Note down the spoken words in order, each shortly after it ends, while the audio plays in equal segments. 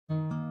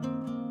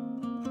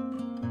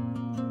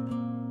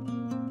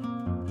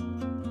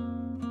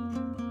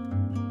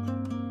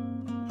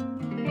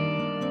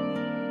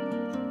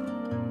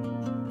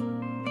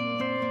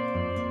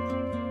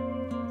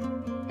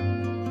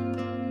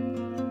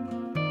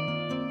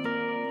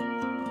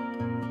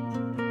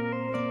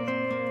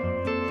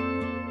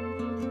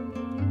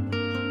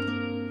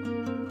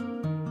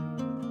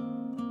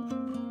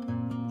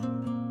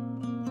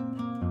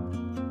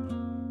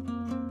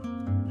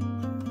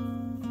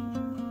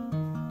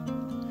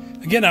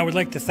Again, I would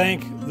like to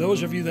thank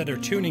those of you that are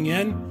tuning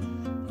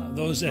in,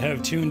 those that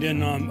have tuned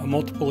in on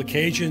multiple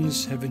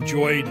occasions, have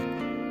enjoyed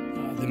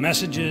the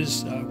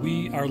messages.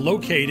 We are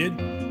located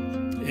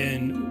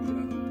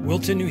in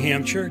Wilton, New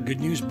Hampshire, Good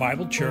News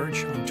Bible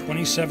Church on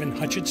 27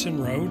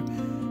 Hutchinson Road,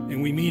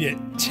 and we meet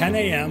at 10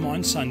 a.m.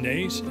 on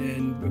Sundays,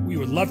 and we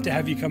would love to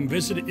have you come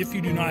visit. If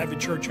you do not have a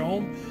church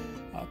home,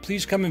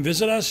 please come and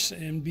visit us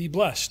and be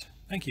blessed.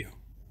 Thank you.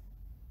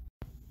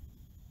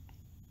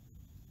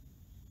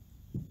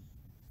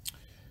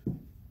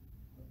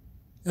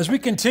 As we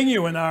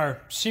continue in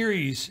our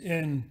series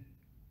in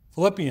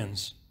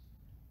Philippians,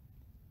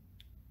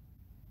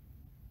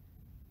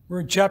 we're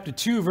in chapter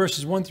 2,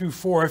 verses 1 through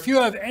 4. If you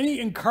have any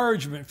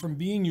encouragement from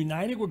being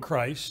united with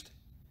Christ,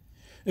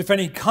 if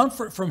any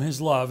comfort from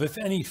his love, if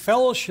any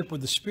fellowship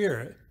with the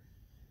Spirit,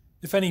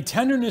 if any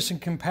tenderness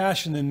and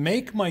compassion, then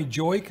make my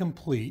joy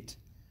complete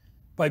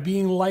by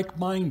being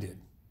like-minded,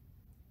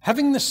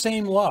 having the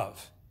same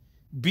love,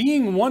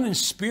 being one in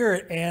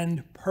spirit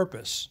and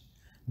purpose.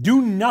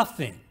 Do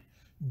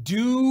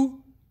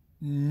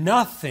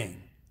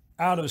nothing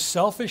out of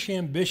selfish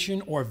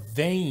ambition or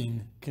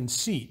vain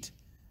conceit,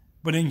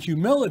 but in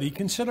humility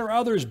consider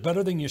others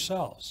better than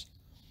yourselves.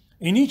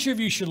 And each of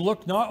you should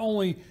look not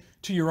only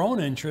to your own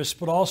interests,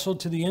 but also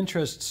to the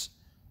interests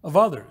of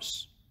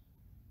others.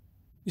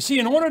 You see,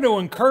 in order to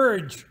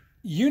encourage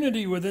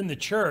unity within the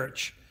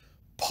church,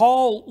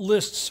 Paul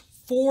lists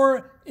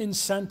 4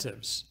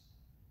 incentives.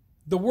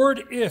 The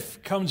word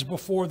 "if" comes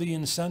before the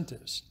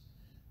incentives.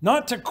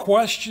 Not to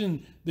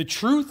question the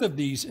truth of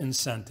these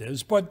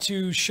incentives, but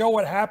to show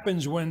what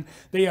happens when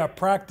they are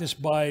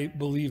practiced by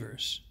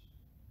believers.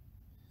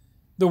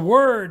 The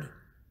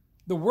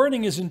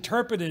wording is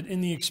interpreted in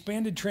the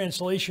expanded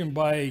translation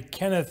by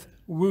Kenneth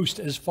Woost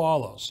as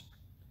follows.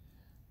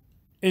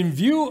 In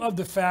view of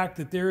the fact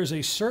that there is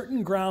a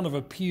certain ground of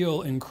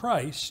appeal in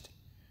Christ,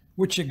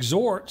 which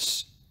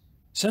exhorts,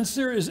 since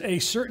there is a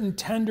certain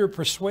tender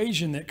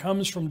persuasion that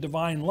comes from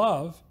divine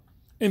love,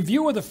 in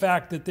view of the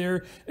fact that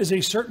there is a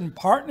certain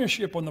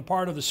partnership on the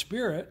part of the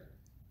Spirit,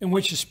 in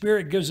which the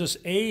Spirit gives us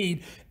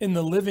aid in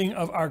the living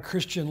of our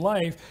Christian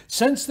life,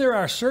 since there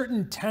are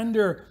certain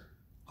tender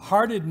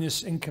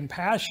heartedness and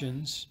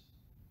compassions,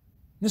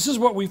 this is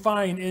what we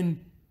find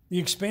in the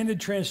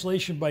expanded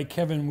translation by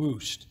Kevin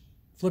Woost,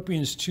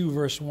 Philippians 2,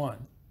 verse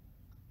 1.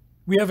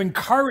 We have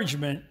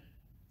encouragement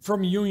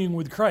from union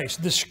with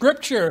Christ. The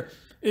scripture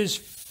is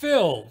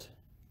filled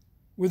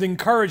with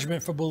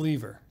encouragement for the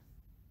believer.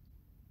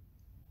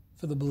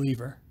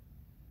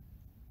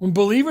 When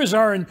believers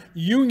are in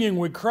union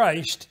with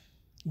Christ,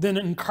 then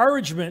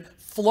encouragement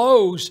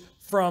flows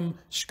from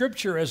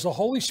Scripture as the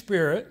Holy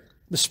Spirit,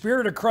 the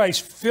Spirit of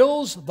Christ,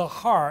 fills the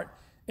heart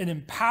and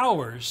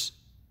empowers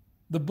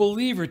the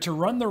believer to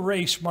run the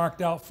race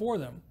marked out for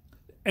them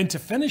and to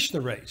finish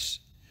the race,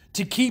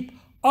 to keep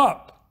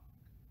up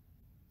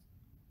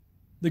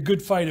the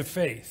good fight of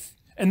faith.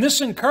 And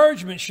this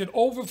encouragement should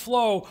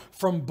overflow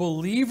from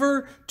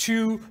believer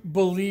to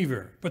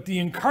believer. But the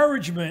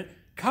encouragement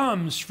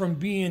comes from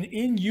being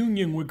in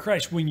union with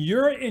Christ. When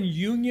you're in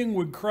union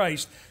with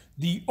Christ,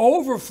 the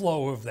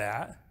overflow of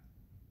that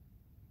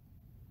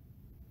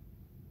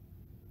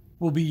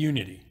will be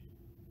unity.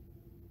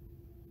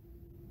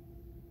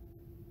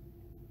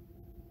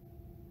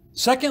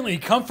 Secondly,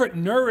 comfort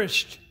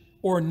nourished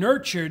or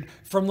nurtured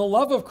from the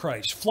love of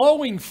Christ.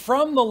 Flowing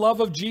from the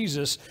love of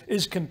Jesus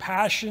is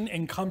compassion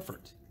and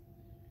comfort.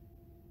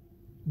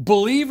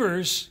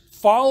 Believers,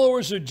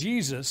 followers of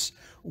Jesus,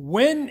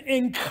 when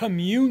in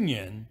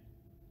communion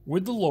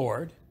with the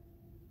Lord,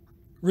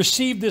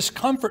 receive this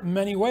comfort in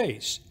many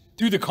ways.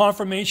 Through the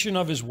confirmation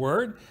of his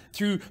word,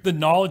 through the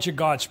knowledge of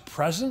God's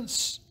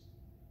presence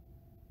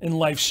in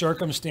life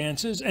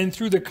circumstances, and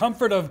through the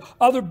comfort of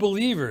other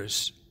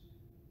believers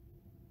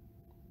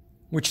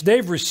which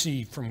they've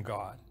received from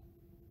God.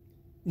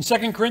 In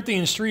 2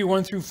 Corinthians 3,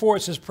 1 through 4,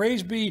 it says,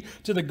 "Praise be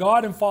to the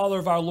God and Father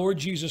of our Lord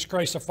Jesus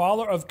Christ, the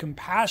Father of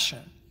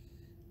compassion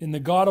and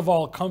the God of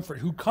all comfort,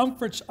 who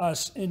comforts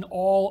us in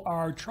all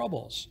our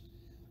troubles."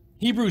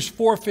 Hebrews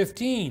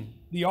 4:15,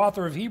 the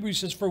author of Hebrews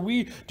says, "For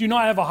we do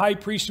not have a high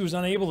priest who is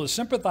unable to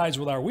sympathize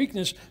with our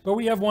weakness, but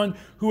we have one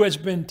who has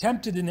been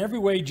tempted in every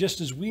way just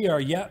as we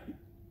are, yet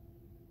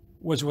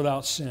was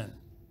without sin."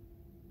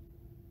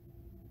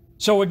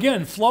 So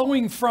again,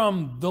 flowing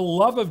from the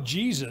love of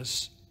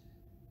Jesus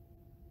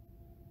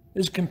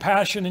is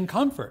compassion and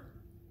comfort.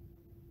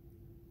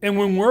 And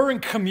when we're in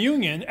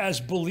communion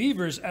as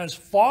believers, as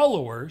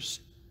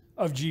followers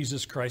of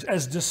Jesus Christ,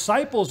 as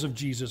disciples of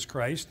Jesus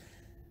Christ,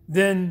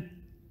 then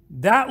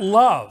that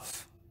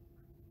love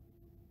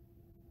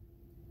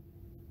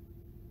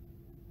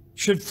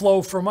should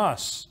flow from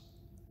us.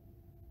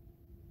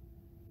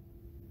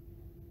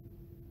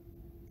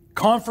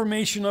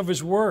 Confirmation of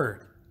his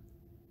word,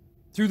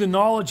 through the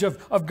knowledge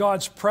of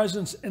God's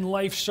presence in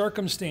life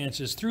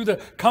circumstances, through the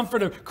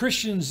comfort of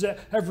Christians that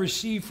have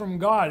received from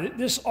God.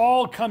 This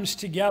all comes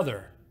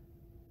together,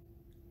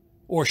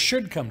 or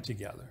should come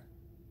together.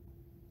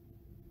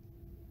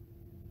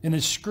 And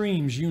it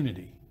screams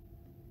unity.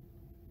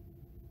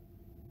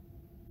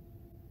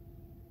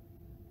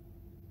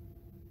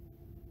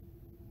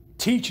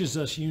 teaches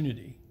us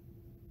unity.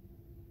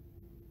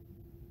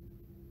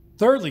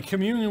 Thirdly,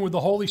 communion with the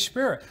Holy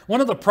Spirit.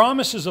 One of the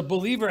promises a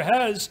believer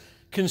has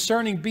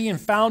concerning being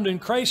found in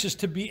Christ is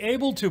to be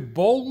able to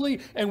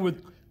boldly and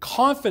with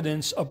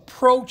confidence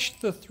approach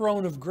the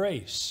throne of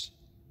grace.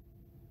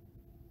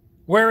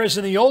 Whereas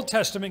in the Old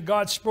Testament,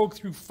 God spoke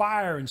through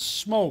fire and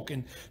smoke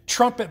and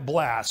trumpet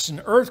blasts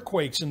and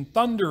earthquakes and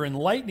thunder and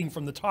lightning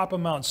from the top of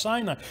Mount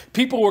Sinai,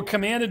 people were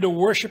commanded to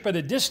worship at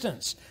a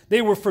distance.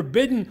 They were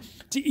forbidden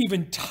to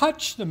even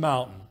touch the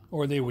mountain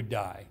or they would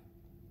die.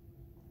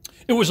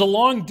 It was a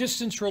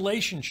long-distance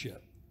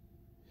relationship.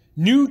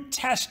 New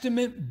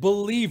Testament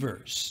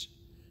believers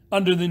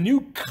under the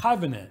new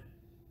covenant,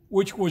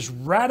 which was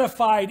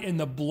ratified in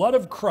the blood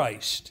of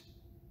Christ,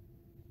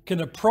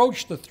 can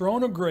approach the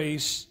throne of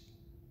grace,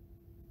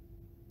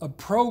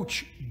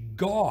 approach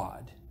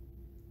God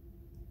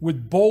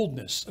with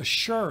boldness,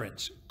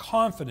 assurance,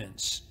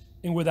 confidence,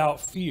 and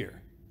without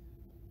fear.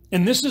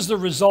 And this is the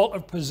result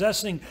of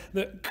possessing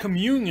the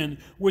communion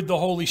with the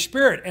Holy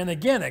Spirit. And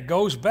again, it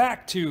goes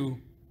back to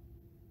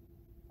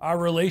our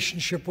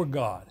relationship with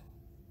God.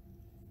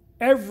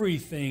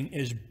 Everything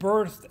is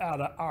birthed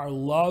out of our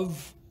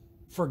love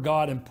for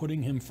God and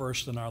putting Him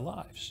first in our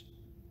lives.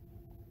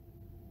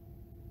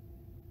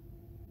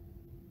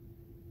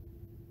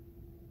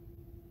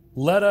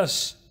 Let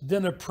us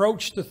then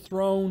approach the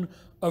throne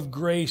of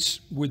grace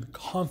with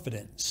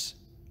confidence,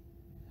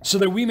 so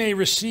that we may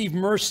receive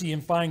mercy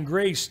and find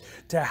grace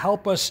to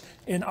help us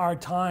in our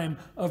time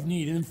of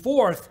need. And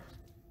fourth,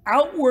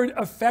 outward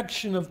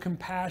affection of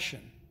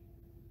compassion.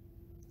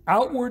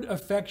 Outward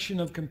affection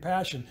of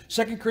compassion.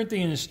 2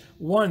 Corinthians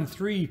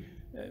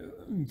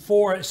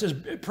 1:3-4, it says,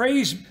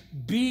 "Praise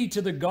be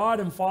to the God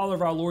and Father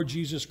of our Lord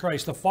Jesus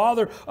Christ, the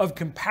Father of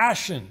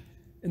compassion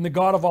and the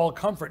God of all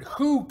comfort,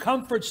 who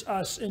comforts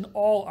us in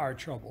all our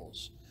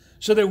troubles,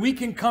 so that we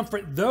can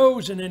comfort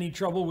those in any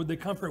trouble with the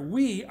comfort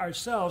we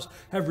ourselves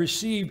have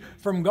received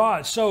from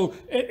God." So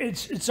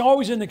it's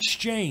always an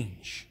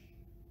exchange.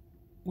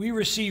 We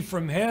receive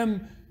from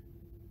Him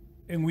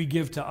and we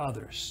give to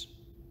others.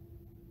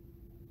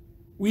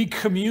 We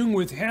commune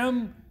with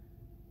Him,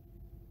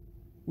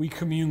 we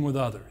commune with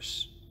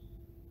others.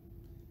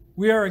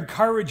 We are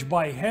encouraged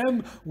by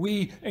Him,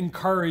 we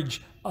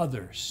encourage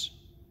others.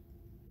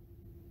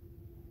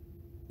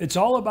 It's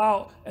all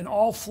about and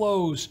all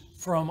flows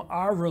from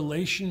our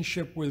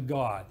relationship with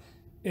God.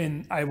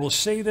 And I will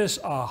say this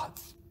a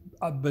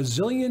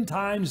bazillion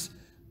times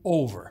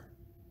over.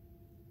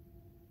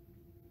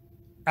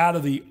 Out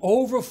of the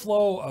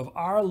overflow of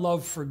our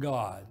love for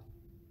God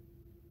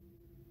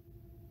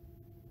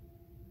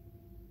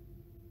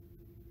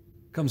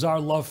comes our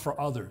love for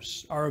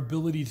others, our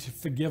ability to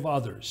forgive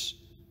others,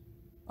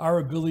 our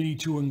ability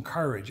to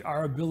encourage,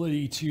 our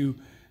ability to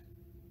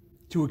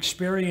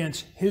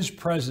experience His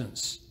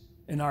presence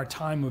in our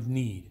time of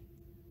need.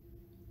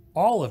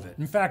 All of it.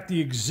 In fact,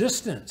 the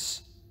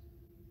existence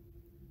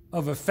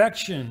of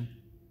affection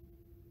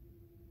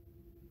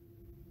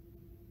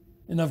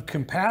and of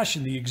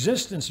compassion, the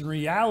existence and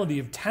reality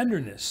of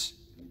tenderness,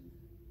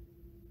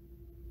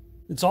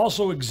 it's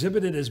also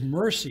exhibited as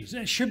mercies.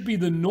 And it should be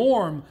the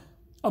norm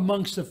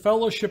amongst the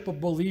fellowship of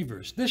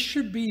believers. This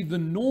should be the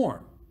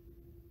norm.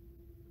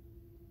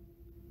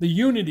 The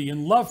unity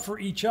and love for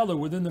each other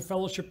within the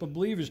fellowship of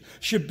believers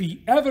should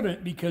be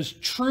evident, because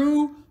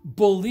true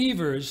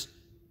believers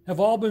have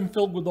all been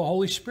filled with the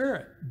Holy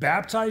Spirit,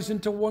 baptized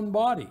into one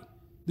body,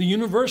 the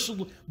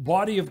universal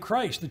body of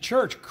Christ, the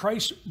church,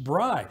 Christ's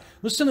bride.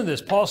 Listen to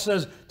this. Paul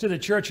says to the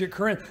church at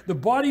Corinth, the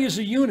body is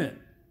a unit.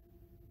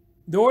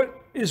 Though it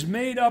is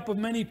made up of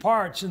many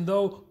parts, and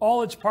though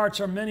all its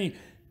parts are many,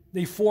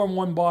 they form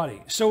one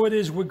body. So it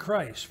is with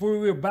Christ. For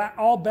we were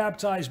all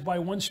baptized by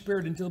one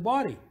Spirit into the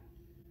body.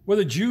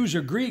 Whether Jews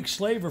or Greeks,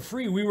 slave or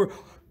free, we were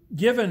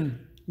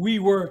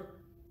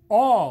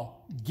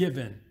all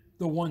given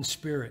the one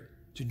Spirit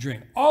to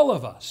drink. All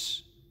of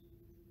us.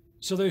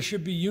 So there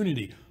should be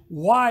unity.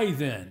 Why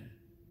then?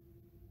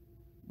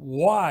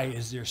 Why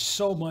is there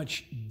so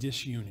much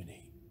disunity?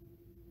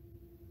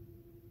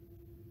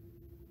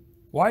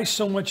 Why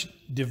so much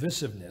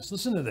divisiveness?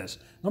 Listen to this.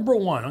 Number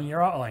one on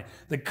your outline,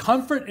 the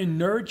comfort and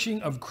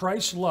nurturing of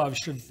Christ's love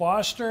should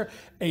foster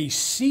a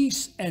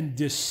cease and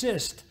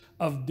desist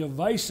of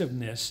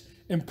divisiveness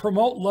and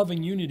promote love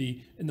and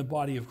unity in the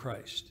body of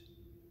Christ.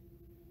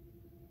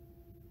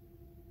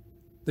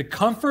 The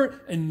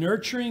comfort and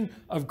nurturing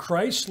of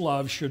Christ's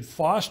love should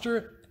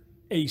foster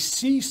a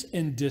cease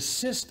and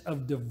desist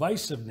of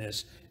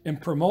divisiveness and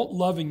promote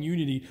love and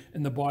unity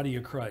in the body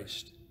of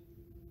Christ.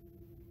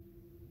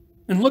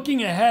 And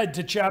looking ahead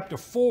to chapter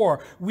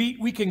 4,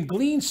 we can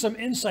glean some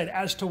insight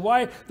as to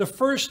why the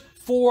first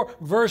 4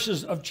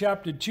 verses of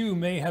chapter 2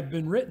 may have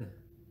been written.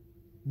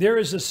 There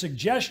is a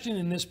suggestion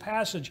in this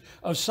passage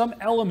of some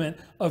element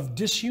of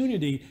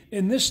disunity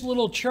in this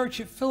little church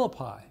at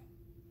Philippi.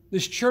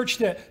 This church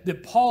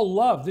that Paul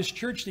loved, this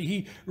church that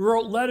he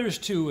wrote letters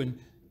to and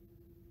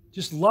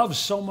just loves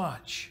so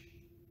much.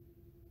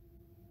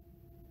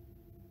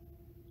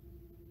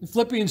 In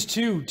Philippians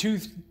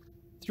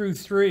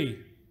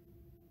 2:2-3,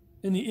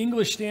 In the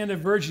English Standard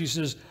Version, he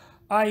says,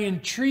 I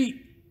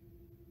entreat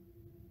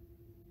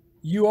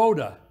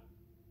Euodia,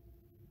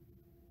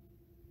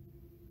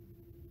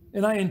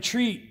 and I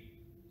entreat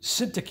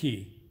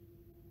Syntyche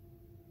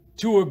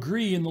to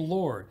agree in the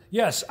Lord.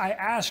 Yes, I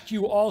ask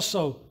you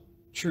also,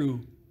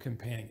 true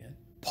companion.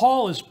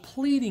 Paul is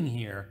pleading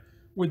here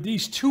with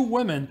these two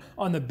women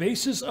on the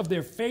basis of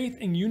their faith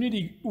and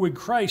unity with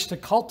Christ to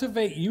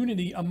cultivate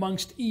unity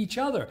amongst each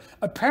other.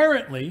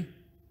 Apparently,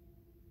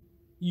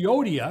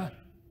 Euodia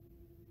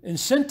and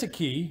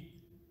Syntyche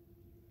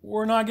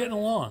were not getting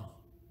along.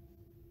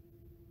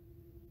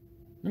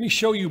 Let me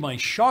show you my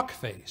shock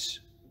face.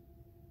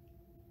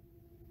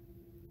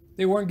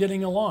 They weren't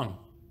getting along.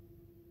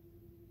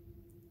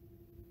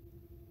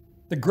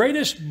 The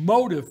greatest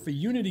motive for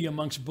unity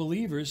amongst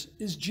believers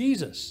is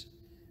Jesus.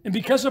 And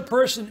because a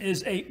person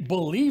is a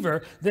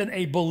believer, then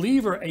a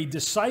believer, a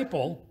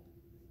disciple,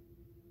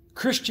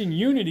 Christian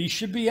unity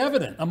should be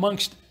evident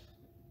amongst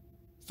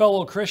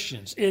fellow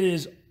Christians. It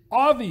is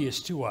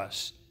obvious to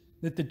us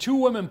that the two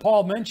women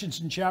Paul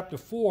mentions in chapter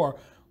 4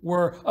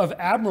 were of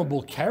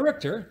admirable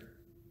character.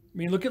 I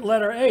mean, look at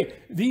letter A.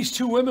 These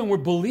two women were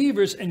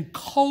believers and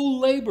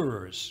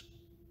co-laborers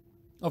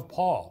of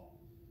Paul.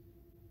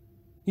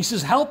 He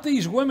says, help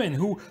these women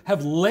who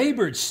have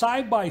labored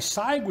side by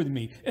side with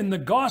me in the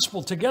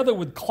gospel, together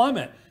with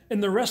Clement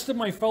and the rest of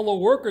my fellow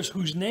workers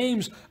whose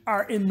names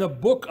are in the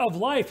book of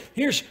life.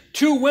 Here's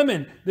two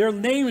women. Their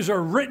names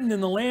are written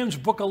in the Lamb's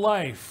book of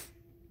life.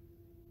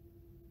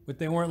 But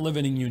they weren't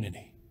living in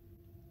unity.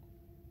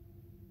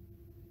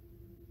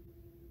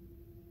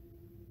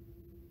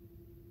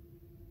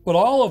 But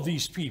all of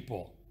these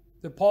people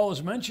that Paul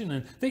is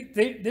mentioning,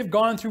 they've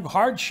gone through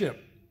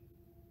hardship.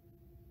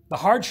 The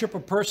hardship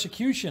of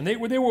persecution. They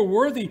were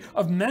worthy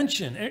of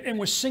mention and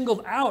were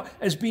singled out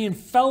as being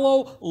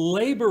fellow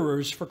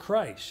laborers for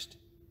Christ.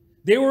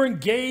 They were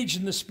engaged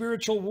in the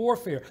spiritual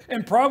warfare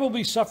and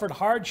probably suffered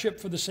hardship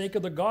for the sake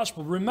of the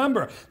gospel.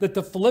 Remember that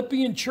the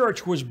Philippian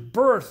church was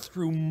birthed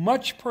through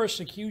much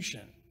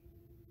persecution.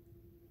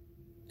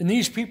 And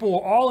these people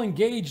were all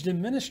engaged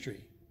in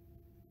ministry.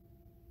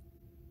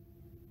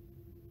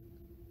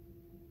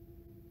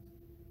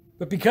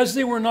 But because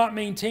they were not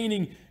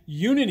maintaining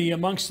unity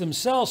amongst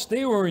themselves,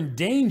 they were in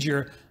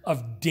danger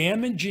of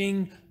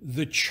damaging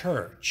the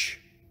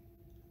church,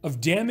 of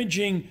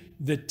damaging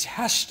the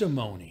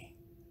testimony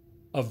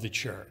of the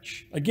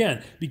church.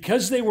 Again,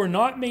 because they were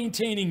not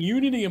maintaining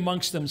unity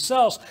amongst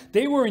themselves,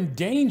 they were in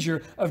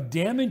danger of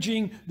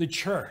damaging the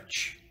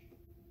church,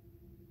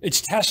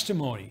 its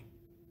testimony.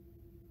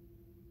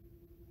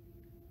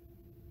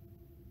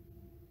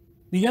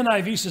 The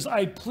NIV says,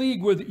 I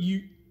plead with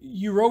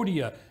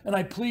Euodia and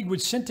I plead with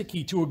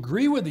Syntyche to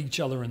agree with each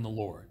other in the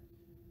Lord.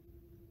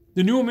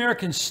 The New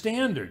American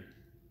Standard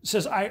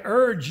says, I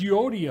urge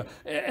Euodia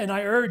and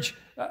I urge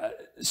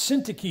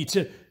Syntyche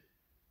to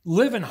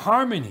live in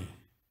harmony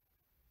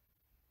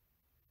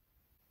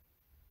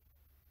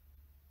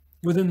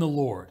within the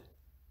Lord.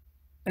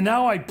 And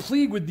now I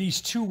plead with these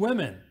two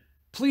women,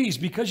 please,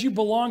 because you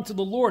belong to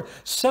the Lord,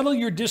 settle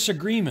your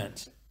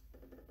disagreement.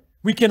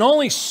 We can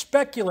only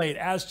speculate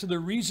as to the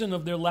reason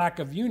of their lack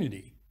of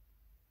unity.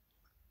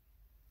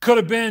 Could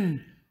have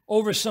been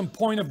over some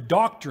point of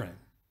doctrine,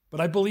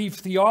 but I believe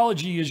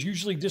theology is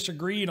usually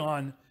disagreed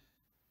on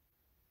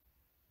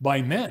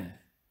by men.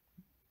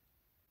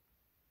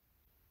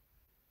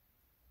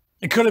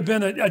 It could have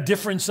been a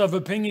difference of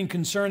opinion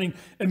concerning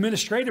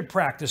administrative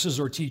practices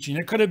or teaching.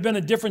 It could have been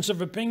a difference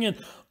of opinion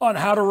on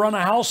how to run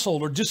a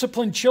household or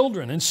discipline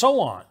children and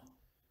so on.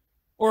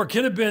 Or it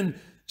could have been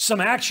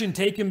some action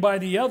taken by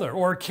the other,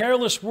 or a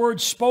careless word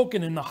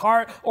spoken in the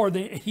heart or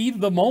the heat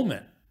of the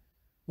moment.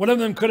 One of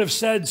them could have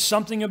said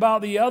something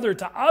about the other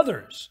to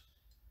others.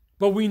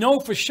 But we know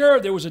for sure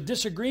there was a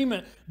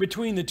disagreement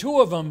between the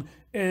two of them,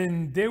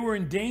 and they were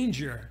in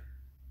danger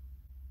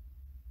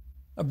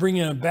of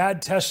bringing a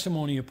bad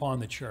testimony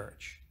upon the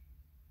church.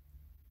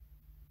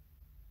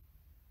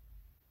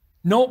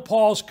 Note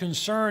Paul's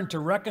concern to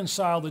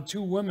reconcile the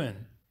two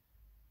women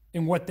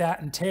and what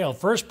that entailed.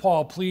 First,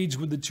 Paul pleads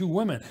with the two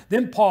women.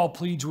 Then Paul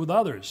pleads with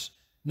others.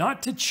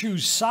 Not to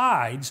choose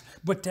sides,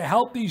 but to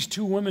help these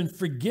two women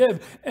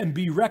forgive and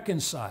be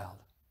reconciled.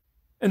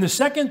 And the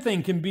second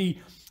thing can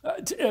be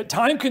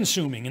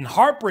time-consuming and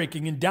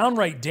heartbreaking and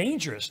downright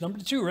dangerous. Number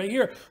two, right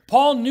here,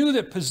 Paul knew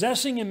that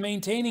possessing and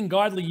maintaining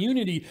godly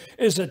unity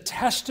is a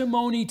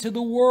testimony to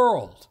the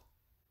world.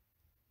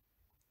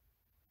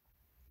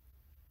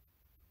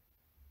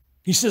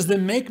 He says,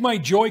 then make my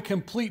joy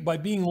complete by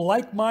being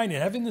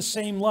like-minded, having the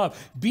same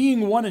love,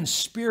 being one in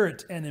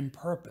spirit and in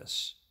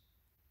purpose.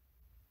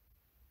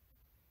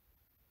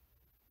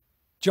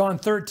 John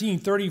 13,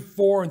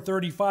 34 and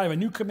 35, a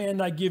new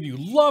command I give you,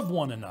 love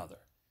one another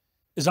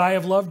as I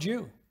have loved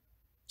you.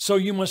 So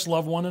you must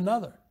love one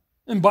another.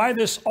 And by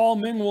this, all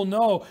men will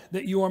know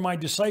that you are my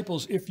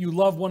disciples if you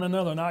love one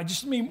another. Now, I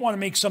just want to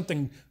make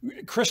something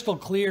crystal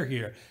clear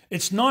here.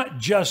 It's not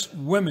just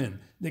women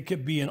that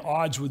could be in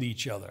odds with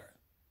each other.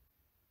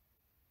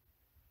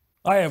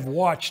 I have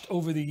watched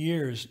over the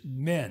years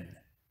men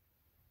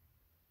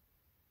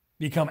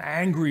become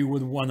angry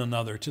with one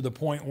another to the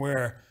point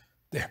where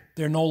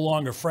they're no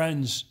longer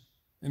friends,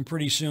 and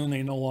pretty soon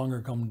they no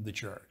longer come to the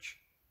church.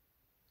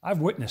 I've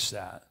witnessed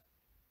that.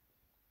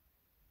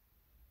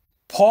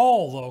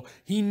 Paul, though,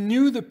 he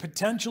knew the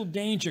potential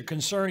danger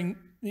concerning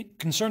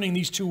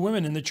these two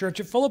women in the church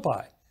at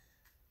Philippi.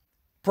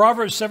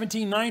 Proverbs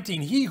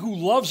 17:19, he who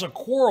loves a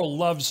quarrel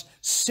loves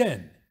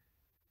sin.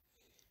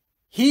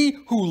 He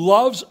who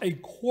loves a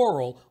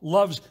quarrel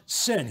loves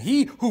sin.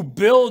 He who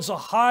builds a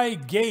high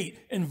gate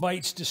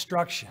invites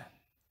destruction.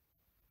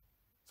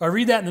 If I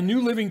read that in the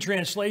New Living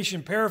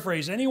Translation,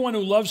 paraphrase, anyone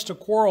who loves to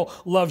quarrel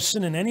loves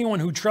sin, and anyone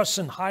who trusts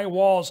in high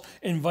walls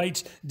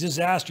invites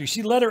disaster. You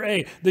see, letter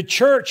A, the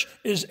church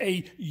is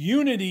a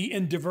unity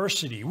in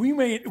diversity.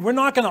 We're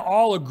not going to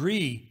all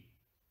agree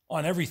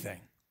on everything.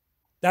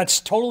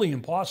 That's totally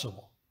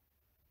impossible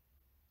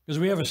because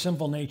we have a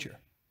sinful nature.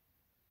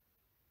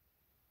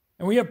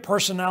 And we have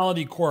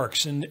personality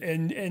quirks, and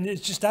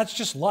that's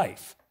just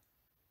life.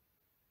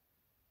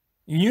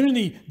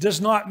 Unity does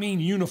not mean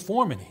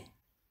uniformity.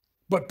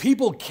 But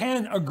people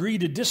can agree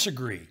to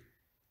disagree,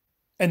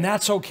 and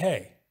that's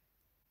okay.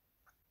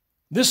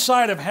 This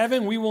side of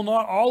heaven, we will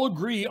not all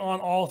agree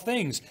on all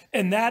things,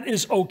 and that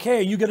is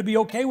okay. You got to be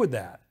okay with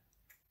that.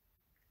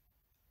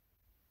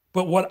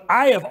 But what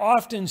I have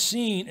often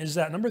seen is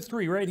that, number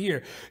 3 right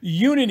here,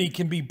 unity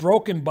can be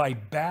broken by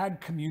bad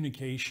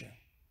communication.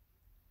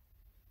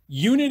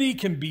 Unity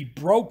can be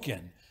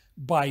broken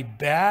by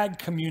bad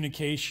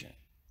communication.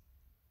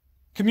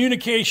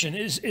 Communication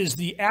is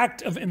the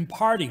act of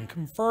imparting,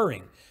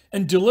 conferring,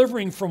 and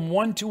delivering from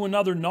one to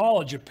another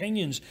knowledge,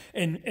 opinions,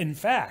 and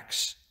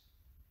facts.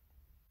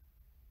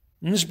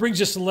 And this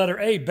brings us to letter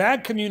A.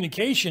 Bad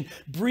communication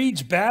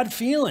breeds bad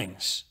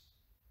feelings.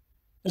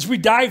 As we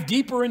dive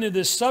deeper into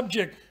this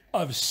subject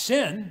of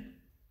sin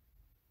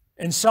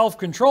and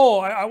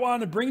self-control, I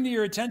want to bring to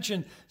your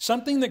attention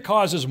something that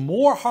causes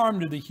more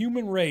harm to the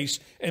human race,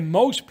 and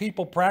most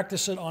people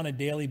practice it on a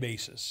daily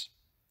basis.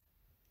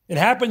 It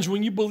happens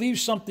when you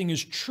believe something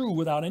is true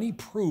without any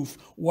proof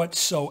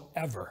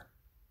whatsoever.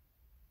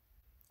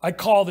 I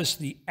call this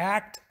the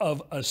act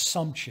of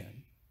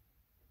assumption.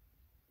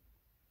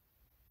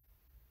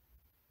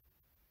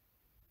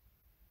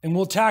 And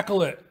we'll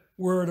tackle it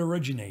where it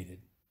originated.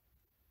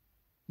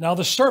 Now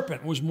the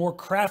serpent was more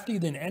crafty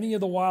than any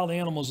of the wild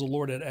animals the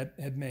Lord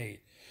had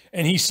made.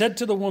 And he said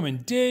to the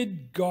woman,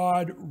 "Did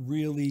God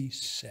really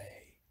say,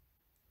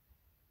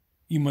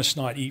 you must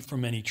not eat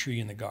from any tree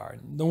in the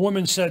garden?" The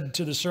woman said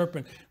to the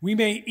serpent, "We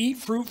may eat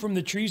fruit from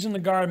the trees in the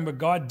garden, but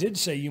God did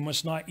say you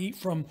must not eat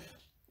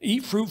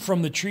fruit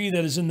from the tree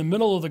that is in the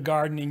middle of the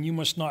garden, and you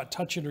must not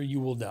touch it or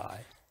you will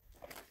die."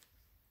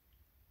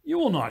 "You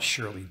will not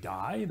surely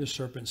die," the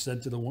serpent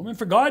said to the woman,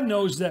 "for God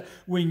knows that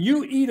when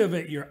you eat of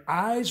it, your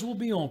eyes will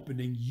be opened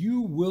and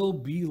you will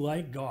be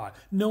like God,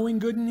 knowing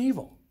good and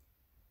evil."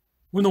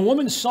 When the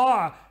woman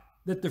saw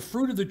that the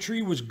fruit of the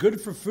tree was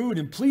good for food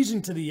and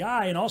pleasing to the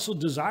eye and also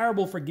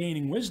desirable for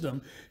gaining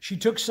wisdom, she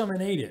took some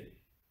and ate it.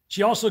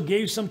 She also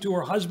gave some to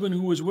her husband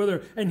who was with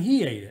her, and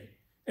he ate it.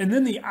 And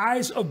then the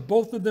eyes of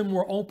both of them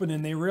were open,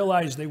 and they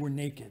realized they were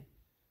naked.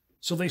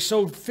 So they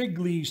sewed fig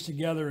leaves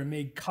together and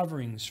made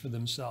coverings for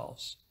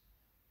themselves.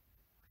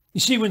 You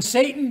see, when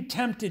Satan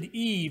tempted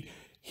Eve,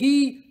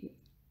 he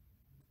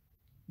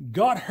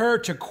got her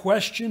to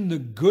question the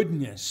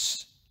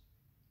goodness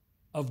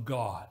of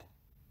God.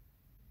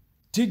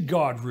 Did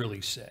God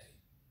really say?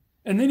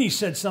 And then he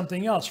said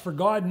something else. "For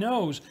God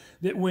knows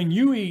that when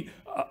you eat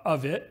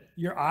of it,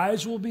 your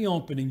eyes will be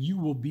open and you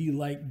will be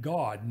like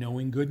God,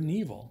 knowing good and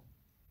evil."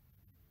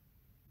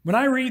 When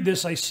I read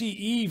this, I see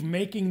Eve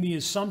making the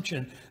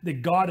assumption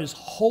that God is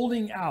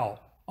holding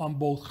out on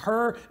both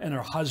her and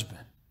her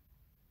husband.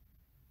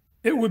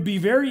 It would be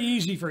very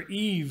easy for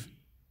Eve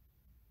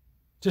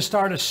to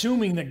start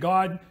assuming that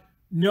God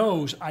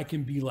knows I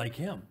can be like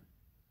him.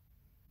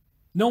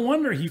 No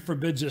wonder he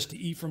forbids us to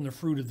eat from the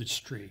fruit of this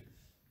tree.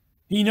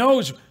 He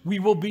knows we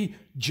will be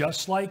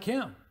just like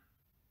him.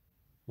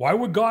 Why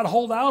would God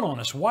hold out on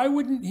us? Why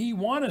wouldn't he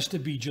want us to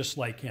be just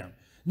like him?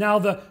 Now,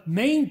 the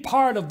main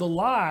part of the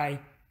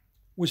lie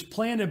was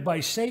planted by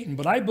Satan,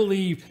 but I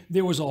believe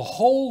there was a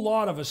whole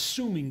lot of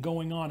assuming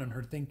going on in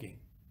her thinking.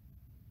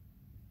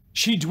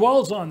 She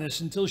dwells on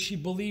this until she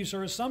believes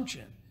her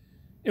assumption.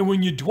 And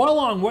when you dwell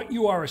on what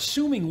you are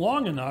assuming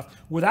long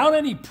enough, without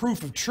any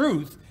proof of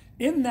truth,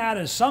 in that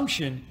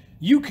assumption,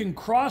 you can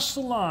cross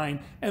the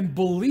line and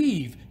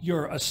believe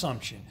your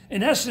assumption.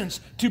 In essence,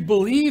 to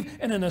believe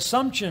in an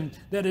assumption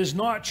that is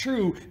not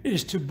true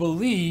is to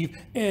believe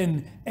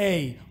in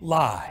a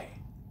lie.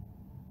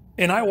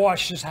 And I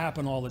watch this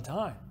happen all the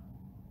time.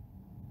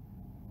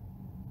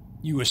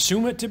 You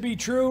assume it to be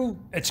true,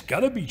 it's got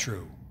to be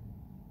true.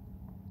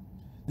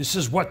 This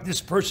is what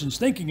this person's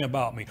thinking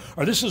about me,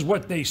 or this is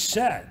what they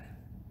said.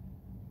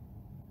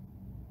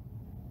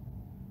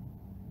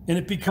 And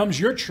it becomes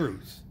your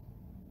truth.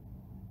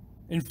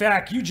 In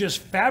fact, you just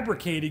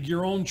fabricated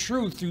your own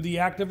truth through the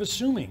act of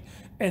assuming.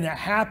 And it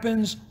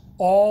happens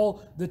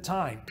all the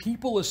time.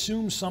 People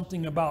assume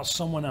something about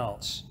someone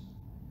else.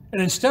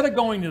 And instead of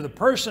going to the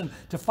person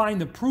to find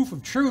the proof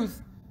of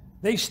truth,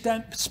 they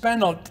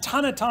spend a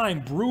ton of time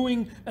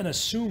brewing and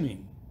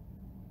assuming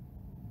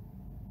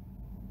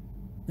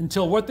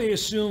until what they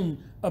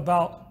assume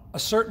about a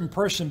certain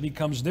person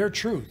becomes their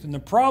truth. And the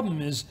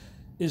problem is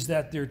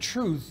that their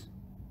truth,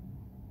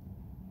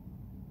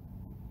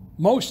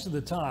 most of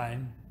the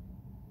time,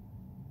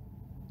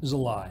 is a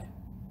lie.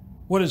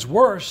 What is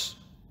worse,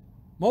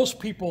 most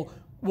people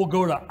will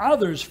go to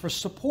others for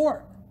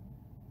support.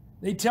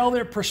 They tell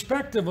their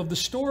perspective of the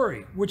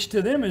story, which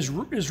to them is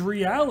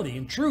reality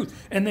and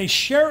truth, and they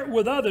share it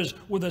with others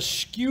with a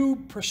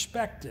skewed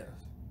perspective,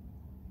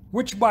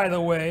 which, by the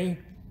way,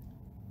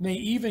 may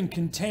even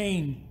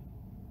contain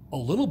a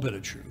little bit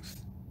of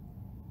truth.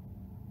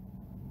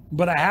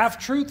 But a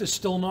half-truth is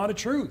still not a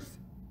truth.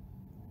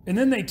 And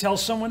then they tell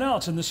someone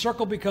else, and the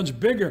circle becomes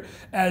bigger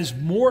as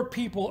more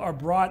people are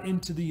brought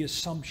into the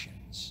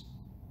assumptions.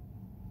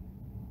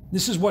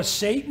 This is what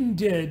Satan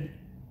did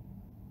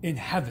in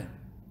heaven.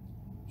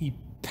 He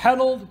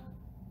peddled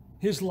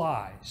his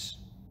lies.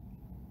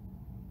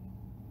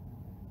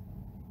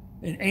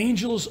 And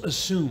angels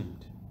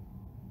assumed.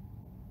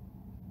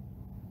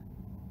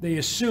 They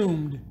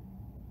assumed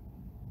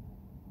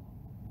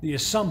the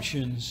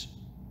assumptions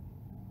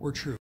were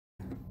true.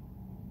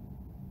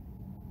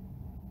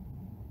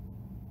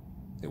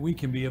 That we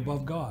can be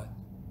above God.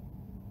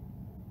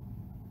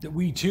 That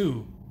we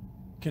too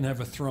can have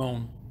a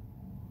throne,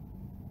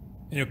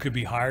 and it could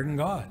be higher than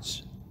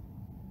God's.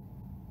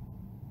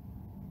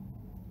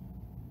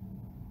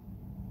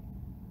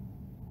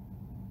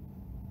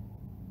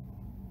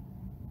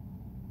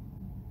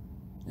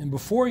 And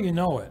before you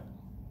know it,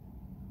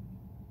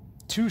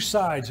 two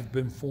sides have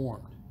been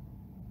formed.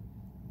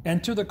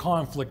 Enter the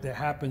conflict that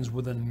happens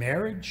within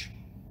marriage,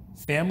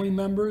 family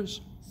members,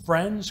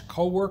 friends,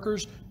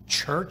 co-workers,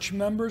 church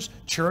members,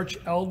 church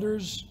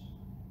elders,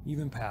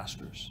 even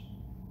pastors.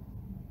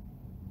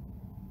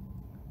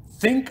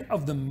 Think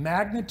of the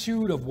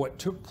magnitude of what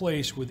took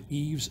place with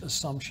Eve's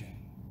assumption.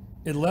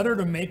 It led her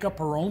to make up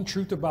her own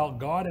truth about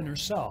God and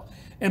herself.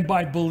 And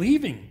by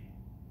believing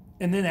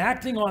and then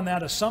acting on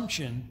that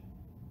assumption,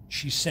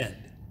 she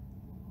sinned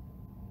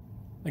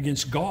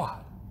against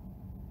God.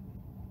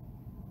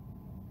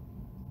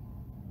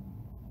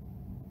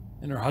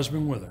 And her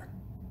husband with her.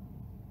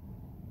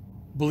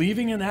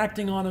 Believing and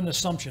acting on an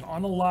assumption,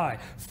 on a lie,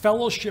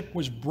 fellowship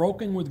was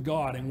broken with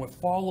God, and what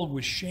followed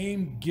was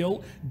shame,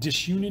 guilt,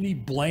 disunity,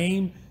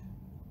 blame,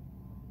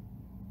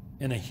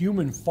 and a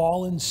human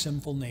fallen,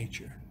 sinful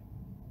nature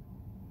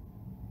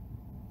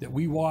that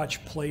we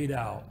watch played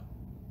out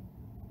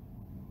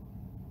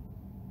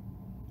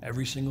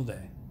every single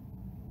day.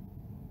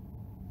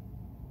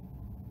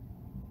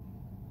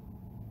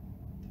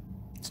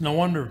 It's no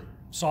wonder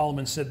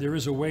Solomon said, there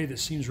is a way that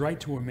seems right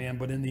to a man,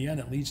 but in the end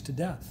it leads to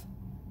death.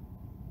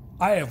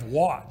 I have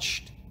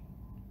watched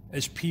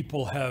as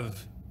people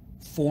have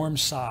formed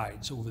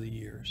sides over the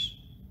years,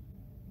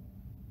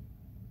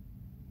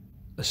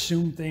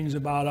 assumed things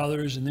about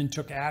others, and then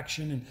took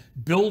action and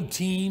build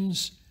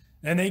teams,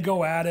 and they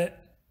go at it.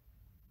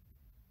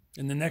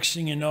 And the next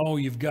thing you know,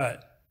 you've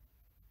got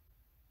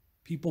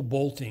people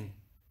bolting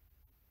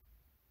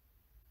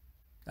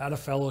out of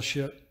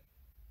fellowship,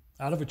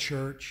 out of a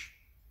church,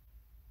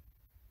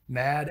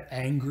 mad,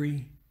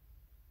 angry,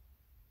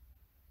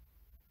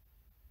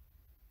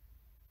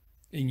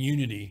 and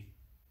unity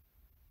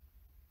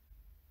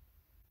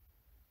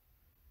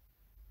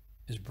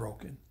is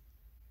broken.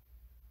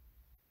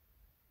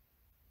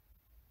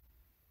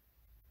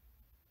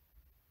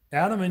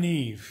 Adam and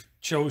Eve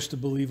chose to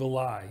believe a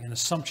lie, an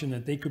assumption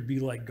that they could be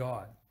like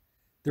God,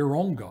 their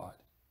own God,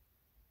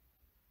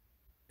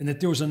 and that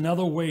there was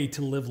another way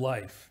to live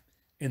life.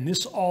 And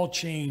this all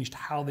changed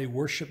how they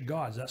worship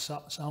God. Does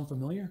that sound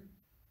familiar?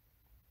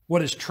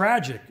 What is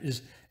tragic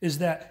is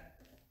that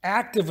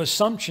active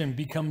assumption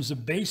becomes the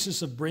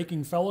basis of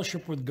breaking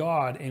fellowship with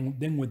God and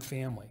then with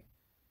family.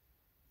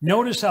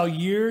 Notice how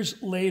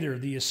years later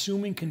the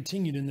assuming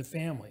continued in the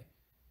family.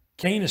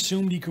 Cain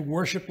assumed he could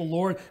worship the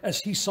Lord as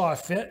he saw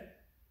fit.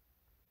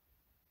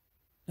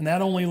 And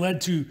that only led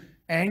to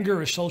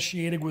anger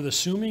associated with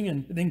assuming.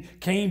 And then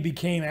Cain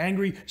became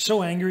angry,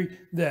 so angry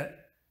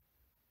that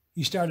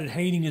he started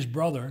hating his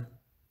brother.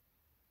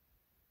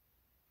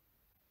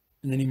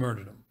 And then he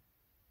murdered him.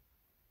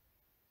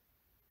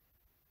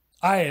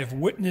 I have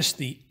witnessed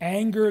the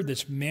anger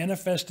that's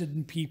manifested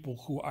in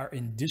people who are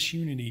in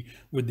disunity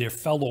with their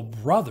fellow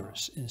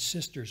brothers and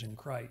sisters in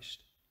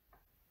Christ.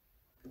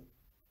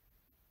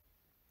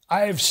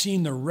 I have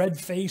seen the red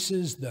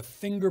faces, the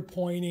finger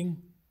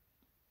pointing,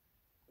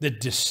 the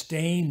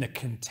disdain, the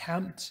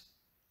contempt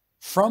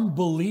from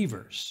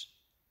believers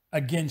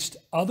against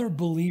other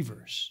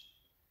believers.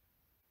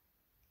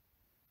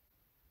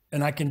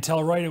 And I can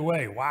tell right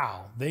away,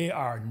 wow, they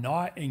are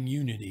not in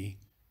unity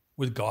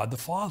with God the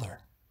Father.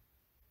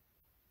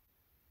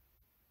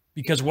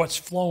 Because what's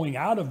flowing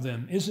out of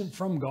them isn't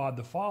from God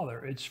the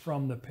Father. It's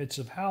from the pits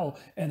of hell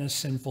and a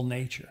sinful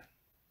nature.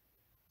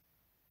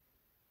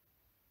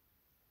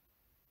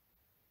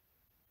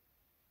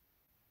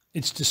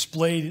 It's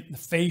displayed in the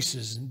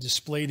faces and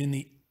displayed in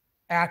the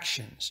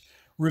actions,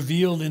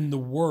 revealed in the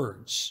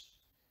words.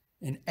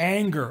 And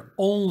anger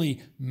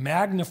only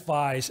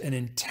magnifies and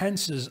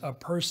intenses a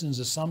person's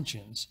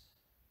assumptions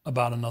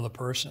about another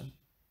person.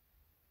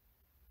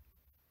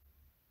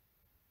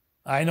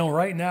 I know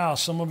right now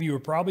some of you are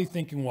probably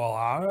thinking, well,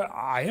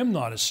 I am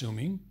not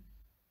assuming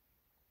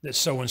that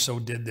so-and-so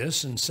did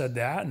this and said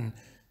that and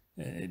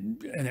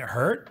it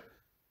hurt.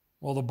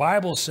 Well, the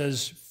Bible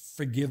says,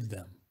 forgive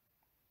them.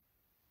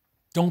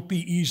 Don't be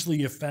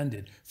easily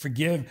offended.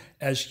 Forgive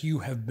as you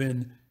have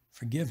been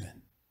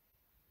forgiven.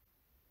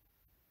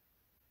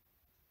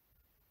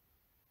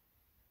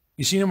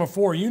 You see, number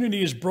 4,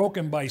 unity is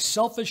broken by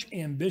selfish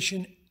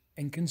ambition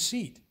and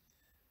conceit.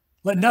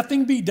 Let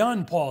nothing be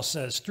done, Paul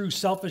says, through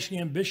selfish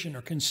ambition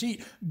or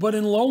conceit, but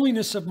in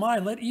lowliness of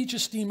mind, let each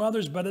esteem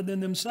others better than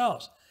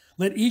themselves.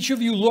 Let each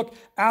of you look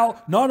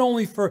out not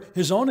only for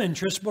his own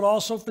interests, but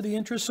also for the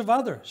interests of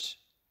others.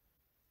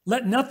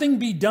 Let nothing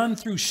be done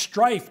through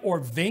strife or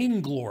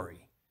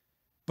vainglory,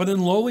 but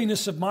in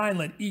lowliness of mind,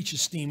 let each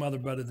esteem other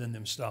better than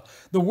themselves.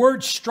 The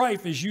word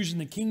strife is used in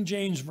the King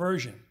James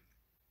Version.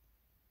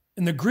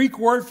 And the Greek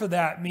word for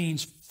that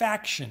means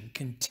faction,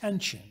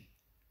 contention,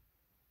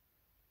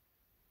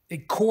 a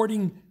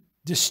courting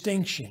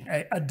distinction,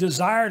 a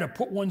desire to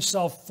put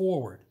oneself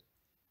forward,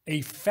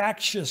 a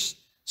factious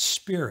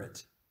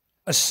spirit,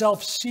 a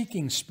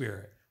self-seeking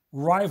spirit,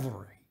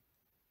 rivalry.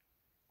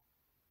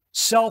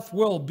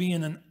 Self-will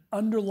being an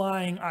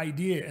underlying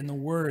idea in the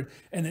word,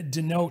 and it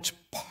denotes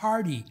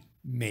party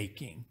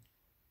making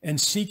and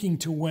seeking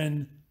to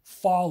win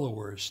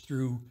followers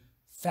through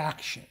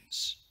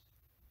factions.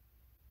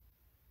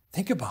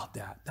 Think about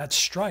that. That's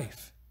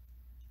strife.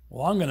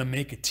 Well, I'm going to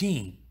make a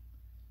team.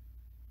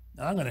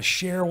 I'm going to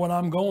share what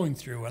I'm going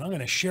through, and I'm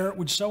going to share it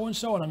with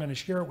so-and-so, and I'm going to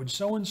share it with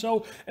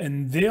so-and-so,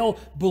 and they'll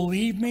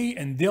believe me,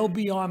 and they'll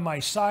be on my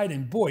side.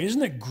 And boy,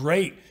 isn't it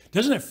great?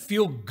 Doesn't it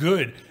feel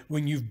good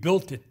when you've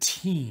built a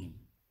team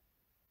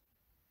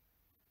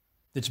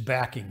that's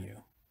backing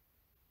you?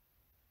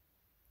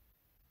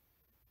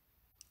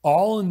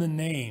 All in the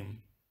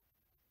name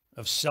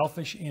of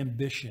selfish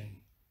ambition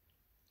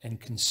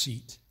and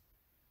conceit.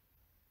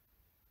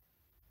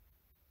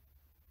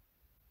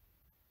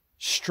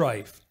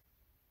 Strife,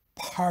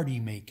 party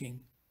making,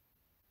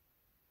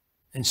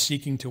 and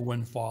seeking to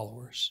win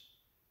followers.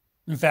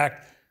 In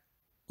fact,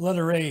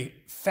 letter A,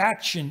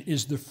 faction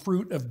is the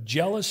fruit of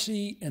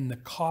jealousy and the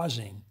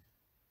causing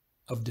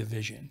of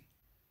division.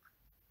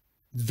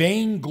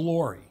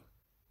 Vainglory,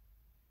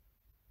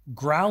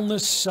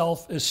 groundless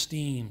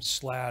self-esteem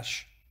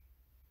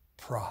 /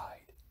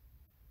 pride.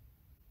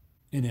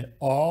 And it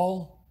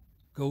all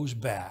goes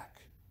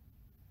back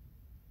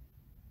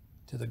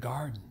to the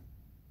garden.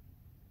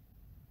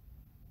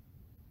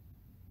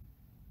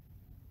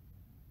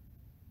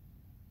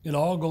 It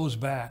all goes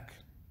back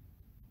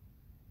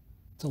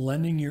to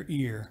lending your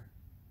ear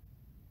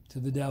to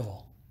the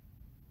devil,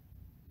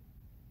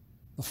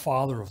 the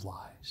father of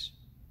lies,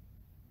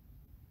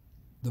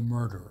 the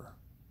murderer,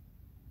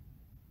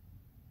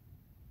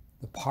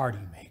 the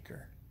party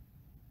maker.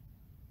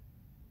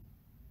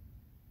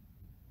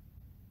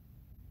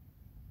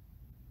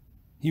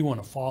 He won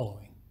a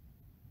following,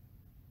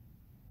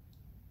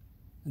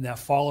 and that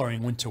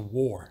following went to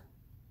war,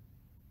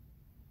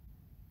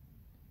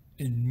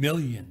 and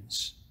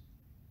millions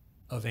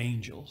of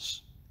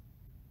angels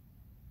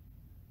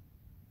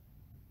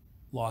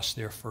lost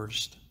their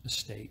first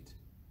estate,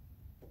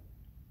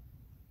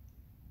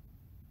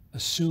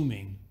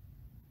 assuming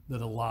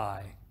that a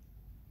lie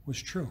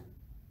was true.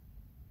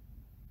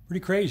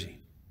 Pretty crazy.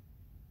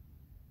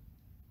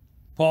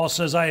 Paul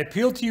says, I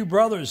appeal to you,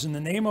 brothers, in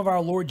the name of our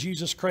Lord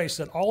Jesus Christ,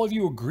 that all of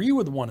you agree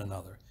with one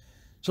another,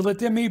 so that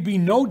there may be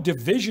no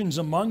divisions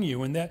among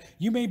you, and that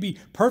you may be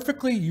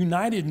perfectly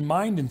united in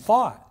mind and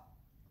thought.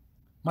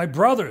 My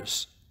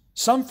brothers,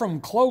 some from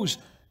Chloe's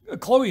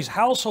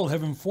household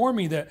have informed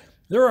me that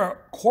there are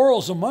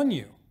quarrels among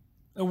you.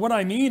 And what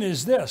I mean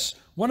is this.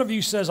 One of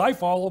you says, I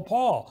follow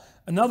Paul.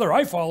 Another,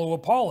 I follow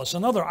Apollos.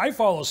 Another, I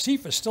follow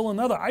Cephas. Still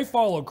another, I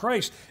follow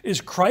Christ.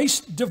 Is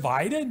Christ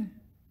divided?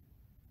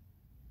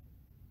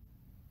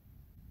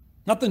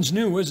 Nothing's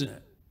new, isn't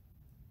it?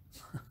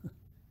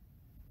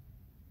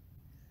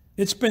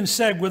 It's been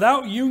said,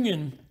 without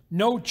union,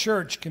 no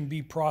church can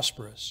be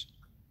prosperous.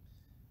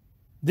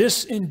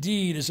 This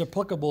indeed is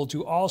applicable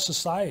to all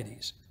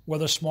societies,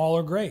 whether small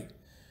or great.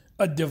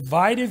 A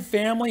divided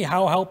family,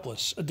 how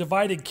helpless. A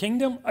divided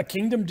kingdom, a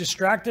kingdom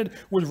distracted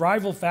with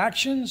rival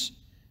factions,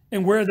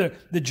 and where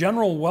the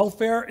general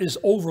welfare is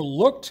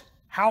overlooked,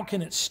 how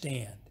can it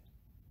stand?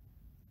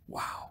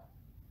 Wow.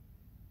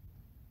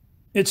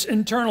 Its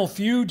internal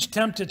feuds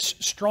tempt its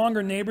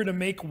stronger neighbor to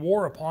make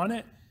war upon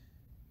it,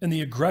 and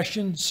the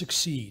aggression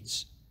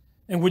succeeds.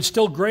 And with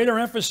still greater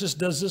emphasis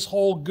does this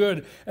hold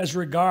good as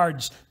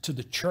regards to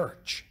the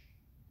church.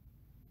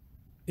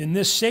 In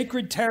this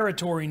sacred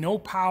territory, no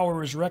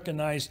power is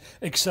recognized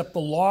except the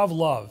law of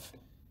love.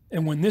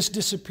 And when this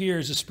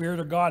disappears, the Spirit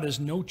of God has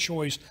no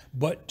choice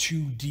but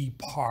to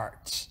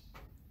depart.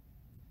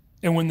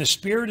 And when the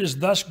Spirit is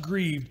thus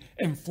grieved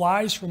and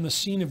flies from the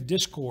scene of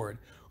discord,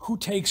 who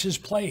takes his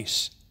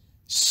place?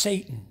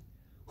 Satan,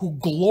 who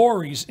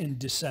glories in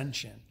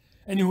dissension,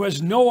 and who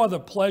has no other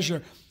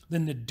pleasure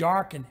than the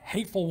dark and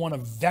hateful one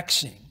of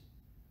vexing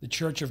the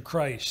church of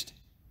Christ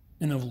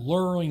and of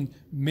luring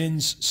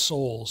men's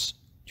souls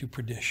to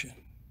perdition.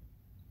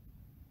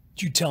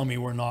 Do you tell me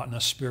we're not in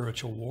a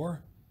spiritual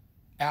war?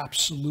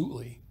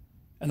 Absolutely.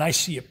 And I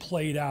see it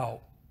played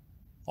out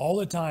all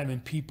the time in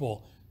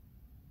people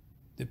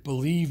that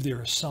believe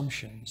their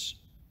assumptions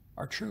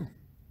are true.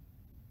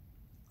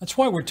 That's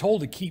why we're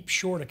told to keep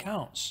short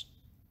accounts.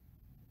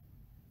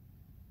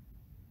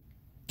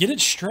 Get it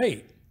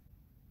straight.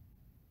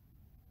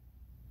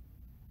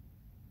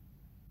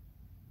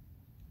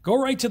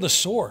 Go right to the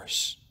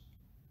source.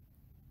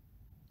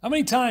 How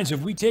many times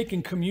have we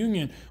taken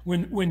communion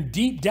when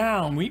deep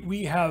down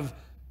we have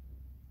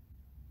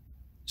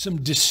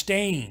some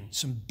disdain,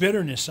 some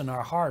bitterness in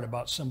our heart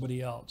about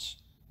somebody else,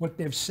 what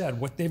they've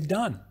said, what they've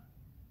done?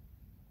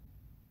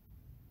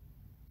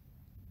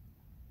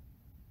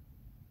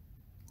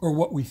 Or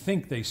what we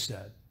think they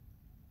said,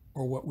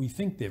 or what we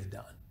think they've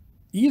done.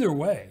 Either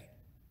way,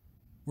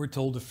 we're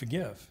told to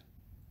forgive.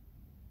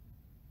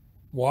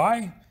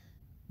 Why?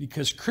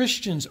 Because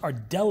Christians are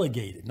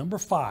delegated. Number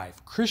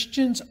 5,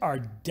 Christians are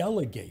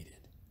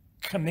delegated,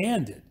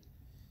 commanded,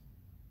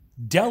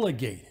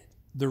 delegated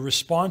the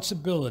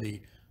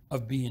responsibility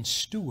of being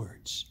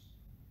stewards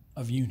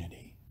of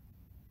unity.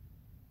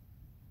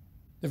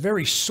 The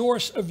very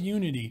source of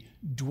unity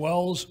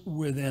dwells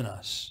within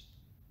us.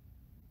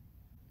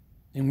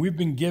 And we've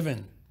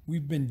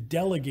been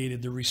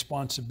delegated the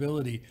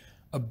responsibility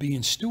of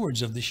being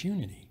stewards of this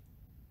unity.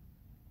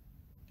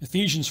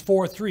 Ephesians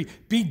 4:3,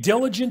 be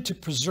diligent to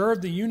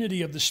preserve the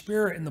unity of the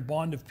Spirit in the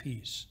bond of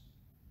peace.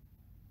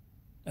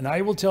 And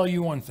I will tell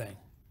you one thing.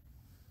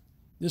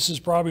 This is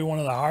probably one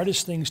of the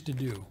hardest things to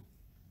do,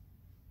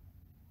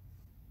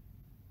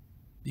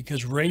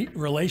 because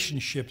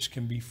relationships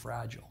can be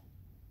fragile.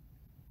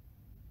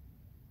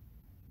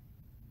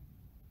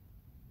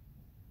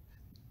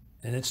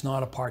 And it's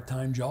not a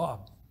part-time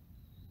job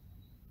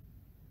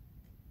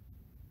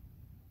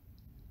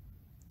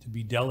to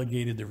be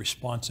delegated the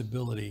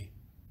responsibility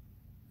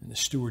and the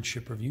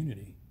stewardship of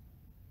unity.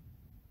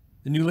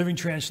 The New Living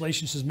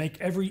Translation says, make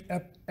every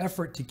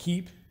effort to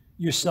keep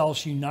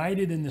yourselves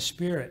united in the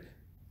Spirit,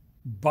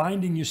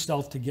 binding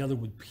yourself together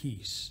with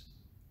peace.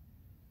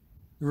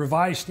 The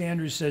Revised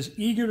Standard says,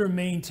 eager to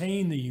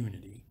maintain the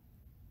unity.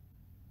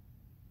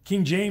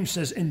 King James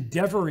says,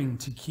 endeavoring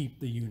to keep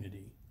the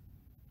unity.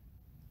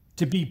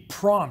 To be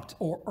prompt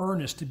or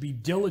earnest, to be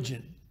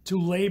diligent, to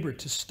labor,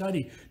 to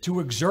study, to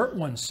exert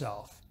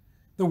oneself.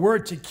 The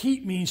word to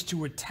keep means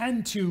to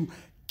attend to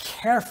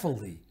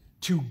carefully,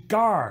 to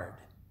guard,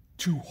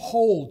 to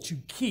hold, to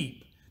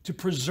keep, to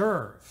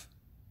preserve,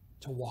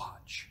 to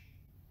watch.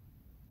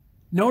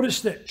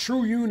 Notice that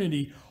true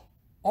unity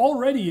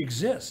already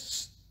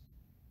exists.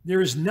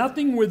 There is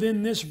nothing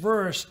within this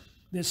verse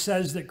that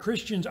says that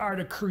Christians are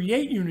to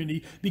create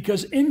unity,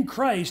 because in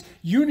Christ,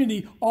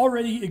 unity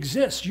already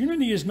exists.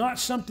 Unity is not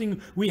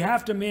something we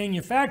have to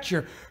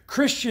manufacture.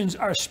 Christians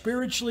are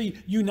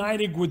spiritually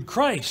united with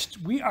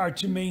Christ. We are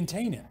to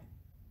maintain it.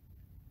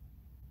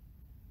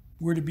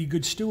 We're to be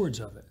good stewards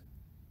of it.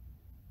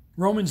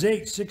 Romans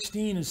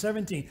 8:16 and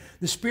 17.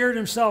 The Spirit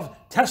himself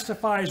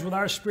testifies with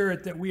our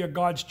spirit that we are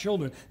God's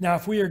children. Now,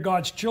 if we are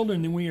God's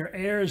children, then we are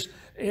heirs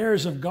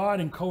of God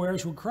and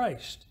co-heirs with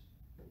Christ.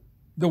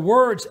 The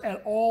words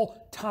at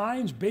all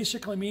times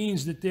basically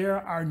means that there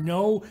are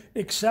no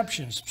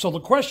exceptions. So the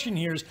question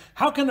here is,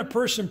 how can a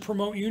person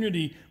promote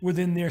unity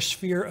within their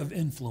sphere of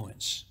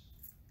influence?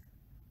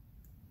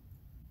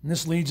 And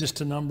this leads us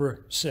to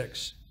number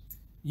 6.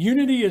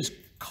 Unity is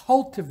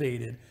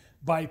cultivated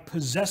by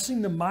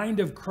possessing the mind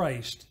of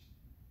Christ,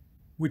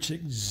 which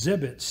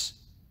exhibits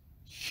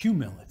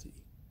humility.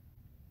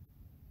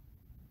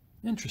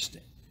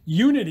 Interesting.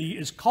 Unity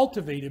is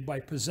cultivated by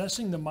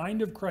possessing the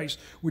mind of Christ,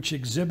 which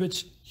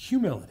exhibits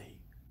humility.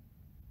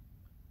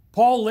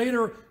 Paul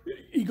later,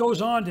 he goes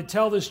on to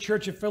tell this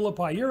church at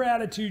Philippi, your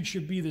attitude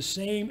should be the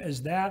same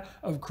as that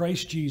of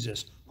Christ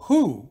Jesus,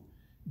 who,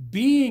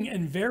 being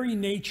in very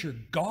nature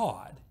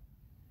God,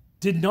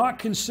 did not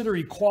consider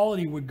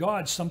equality with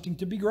God something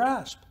to be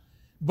grasped,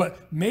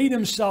 but made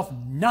himself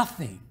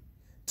nothing,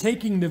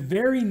 taking the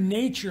very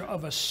nature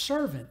of a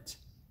servant,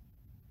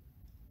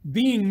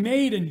 being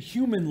made in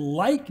human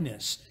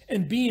likeness,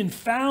 and being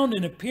found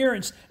in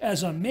appearance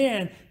as a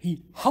man,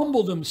 he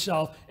humbled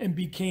himself and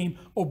became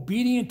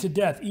obedient to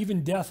death,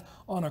 even death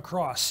on a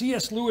cross.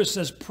 C.S. Lewis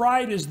says,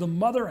 pride is the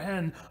mother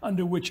hen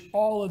under which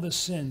all of the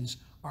sins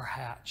are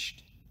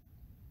hatched.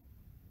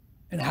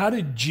 And how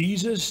did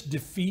Jesus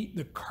defeat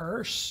the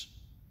curse?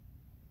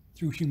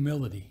 Through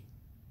humility.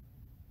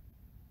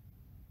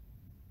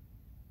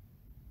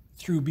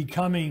 Through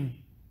becoming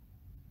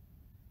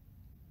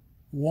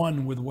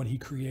one with what he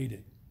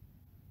created,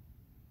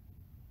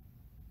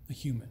 a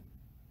human.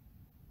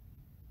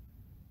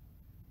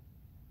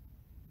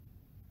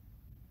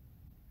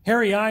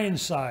 Harry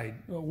Ironside,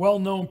 a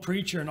well-known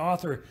preacher and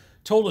author,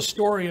 told a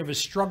story of his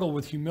struggle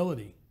with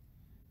humility.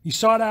 He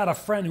sought out a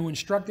friend who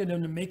instructed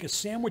him to make a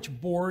sandwich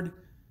board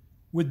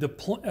with the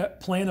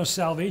plan of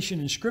salvation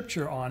in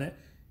Scripture on it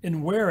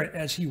and wear it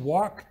as he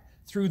walked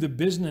through the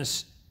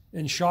business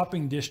and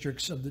shopping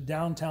districts of the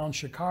downtown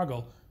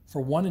Chicago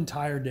for one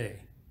entire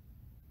day.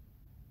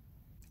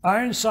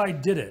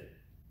 Ironside did it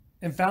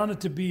and found it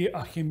to be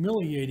a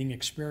humiliating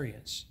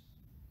experience.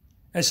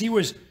 As he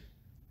was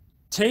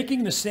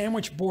taking the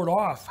sandwich board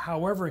off,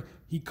 however,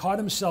 he caught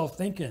himself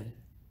thinking,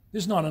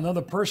 there's not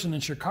another person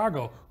in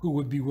Chicago who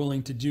would be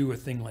willing to do a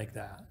thing like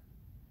that.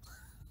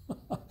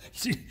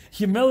 See,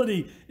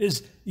 humility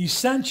is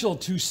essential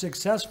to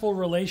successful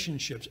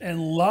relationships,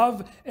 and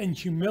love and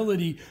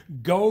humility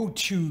go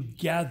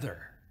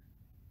together.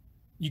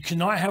 You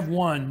cannot have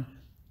one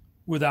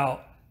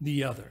without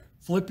the other.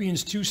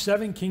 Philippians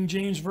 2:7, King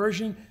James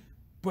Version,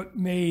 but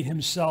made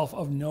himself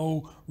of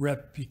no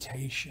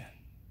reputation.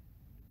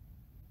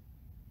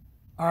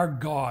 Our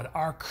God,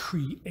 our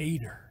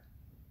Creator,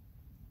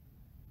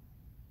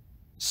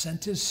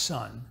 sent his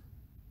Son,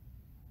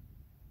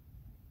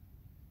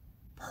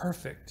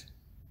 perfect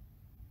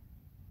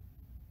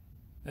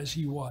as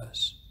he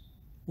was,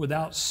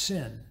 without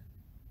sin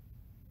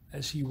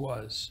as he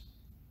was.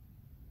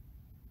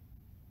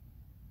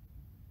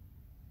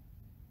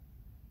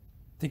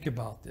 Think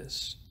about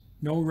this.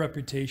 No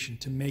reputation,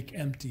 to make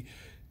empty.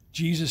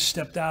 Jesus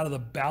stepped out of the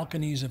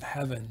balconies of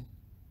heaven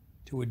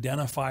to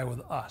identify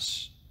with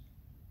us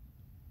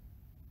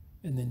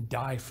and then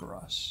die for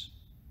us.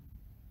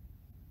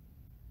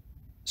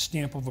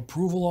 Stamp of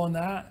approval on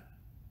that,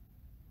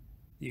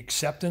 the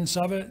acceptance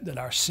of it, that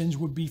our sins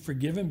would be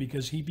forgiven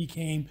because he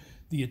became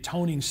the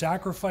atoning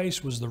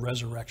sacrifice, was the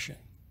resurrection,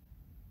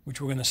 which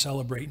we're going to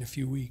celebrate in a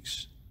few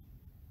weeks.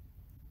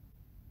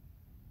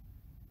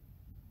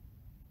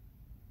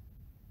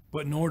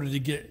 But in order to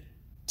get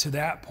to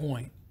that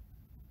point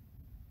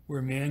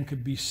where man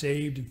could be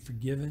saved and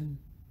forgiven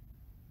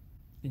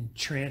and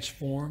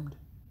transformed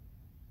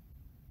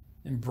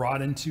and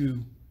brought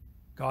into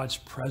God's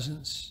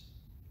presence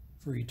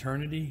for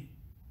eternity,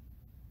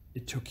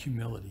 it took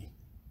humility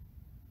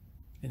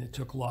and it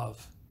took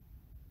love.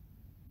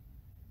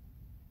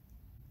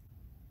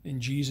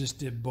 And Jesus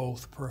did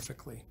both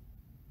perfectly.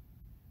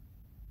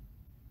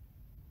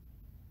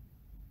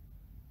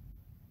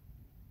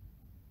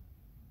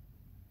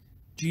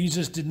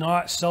 Jesus did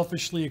not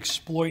selfishly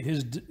exploit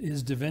his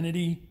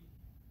divinity,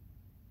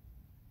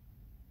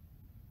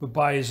 but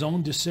by his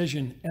own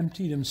decision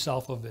emptied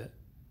himself of it,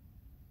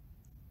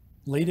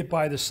 laid it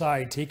by the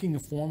side, taking the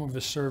form of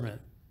a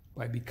servant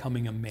by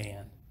becoming a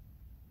man.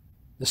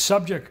 The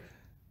subject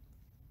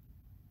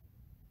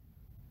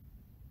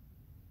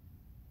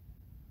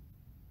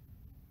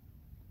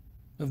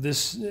of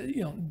this,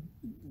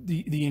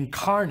 the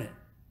incarnate,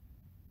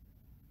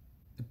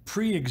 the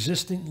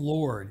pre-existent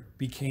Lord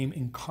became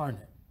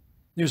incarnate.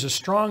 There's a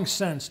strong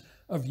sense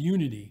of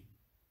unity.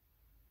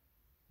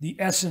 The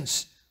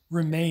essence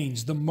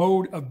remains. The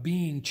mode of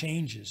being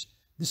changes.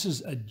 This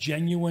is a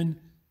genuine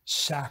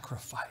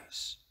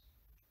sacrifice.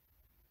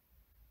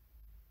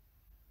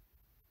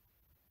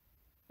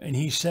 And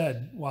he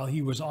said, while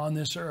he was on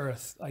this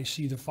earth, I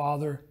see the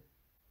Father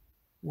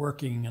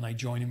working and I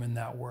join him in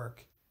that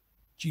work.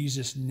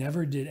 Jesus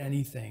never did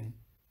anything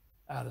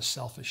out of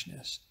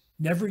selfishness,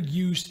 never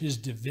used his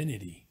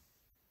divinity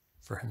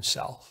for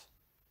himself.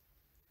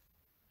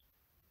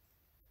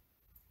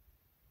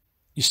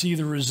 You see,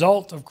 the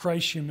result of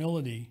Christ's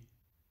humility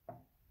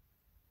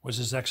was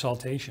his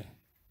exaltation.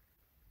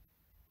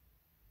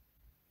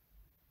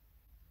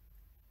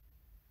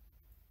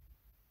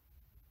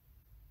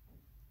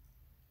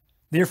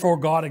 Therefore,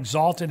 God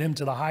exalted him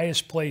to the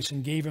highest place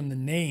and gave him the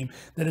name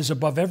that is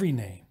above every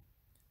name,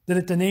 that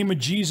at the name of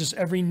Jesus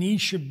every knee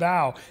should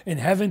bow in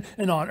heaven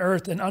and on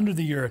earth and under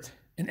the earth,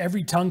 and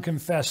every tongue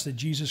confess that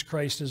Jesus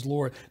Christ is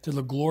Lord, to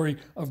the glory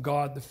of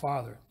God the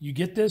Father. You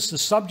get this? The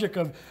subject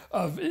of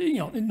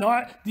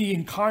not the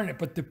incarnate,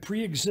 but the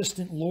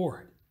pre-existent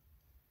Lord.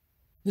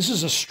 This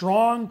is a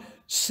strong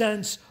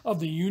sense of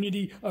the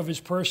unity of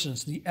his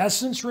persons. The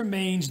essence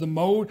remains, the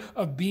mode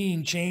of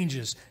being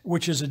changes,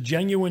 which is a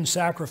genuine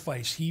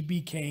sacrifice. He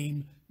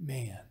became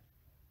man.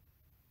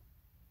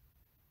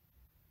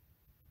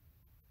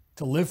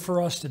 To live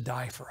for us, to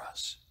die for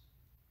us,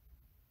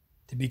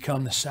 to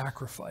become the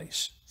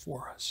sacrifice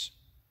for us.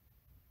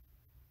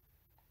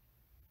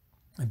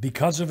 And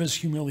because of his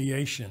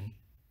humiliation,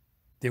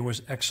 there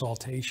was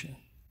exaltation.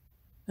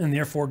 And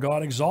therefore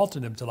God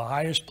exalted him to the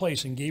highest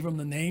place and gave him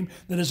the name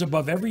that is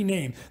above every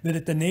name, that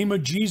at the name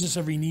of Jesus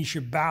every knee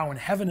should bow in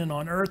heaven and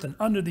on earth and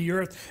under the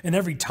earth, and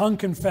every tongue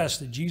confess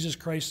that Jesus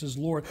Christ is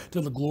Lord, to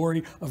the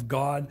glory of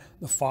God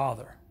the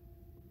Father.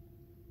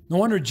 No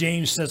wonder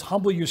James says,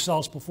 humble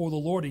yourselves before the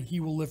Lord and he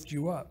will lift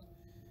you up.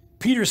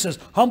 Peter says,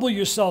 humble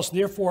yourselves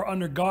therefore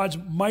under God's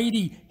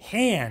mighty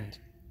hand,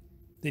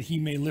 that he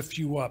may lift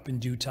you up in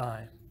due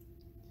time.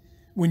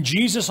 When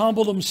Jesus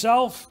humbled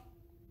himself,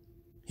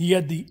 he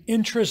had the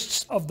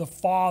interests of the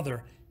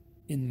Father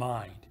in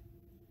mind,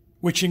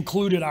 which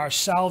included our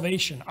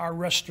salvation, our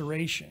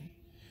restoration.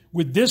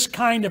 With this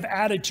kind of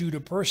attitude, a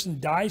person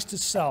dies to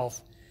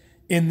self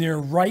in their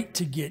right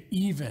to get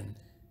even,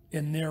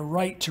 in their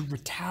right to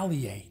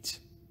retaliate.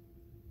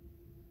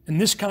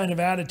 And this kind of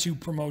attitude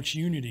promotes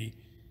unity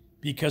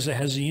because it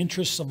has the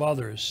interests of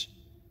others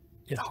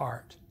at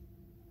heart.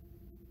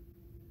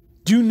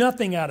 Do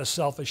nothing out of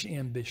selfish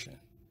ambition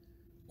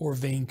or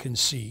vain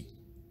conceit,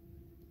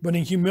 but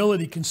in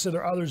humility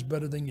consider others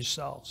better than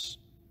yourselves.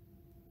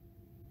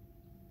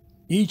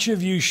 Each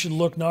of you should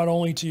look not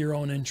only to your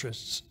own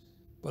interests,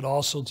 but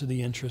also to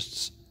the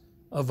interests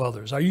of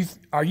others.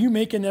 Are you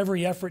making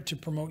every effort to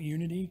promote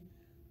unity?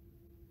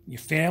 Your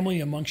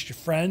family, amongst your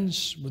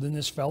friends, within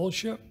this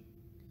fellowship?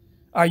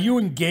 Are you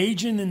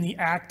engaging in the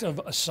act of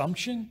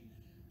assumption?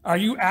 Are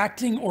you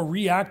acting or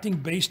reacting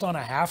based on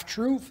a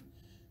half-truth?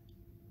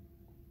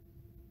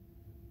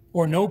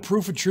 Or no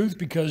proof of truth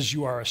because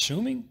you are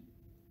assuming?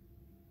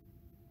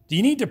 Do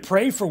you need to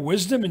pray for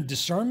wisdom and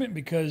discernment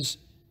because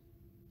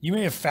you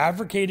may have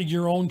fabricated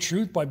your own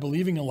truth by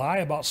believing a lie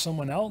about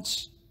someone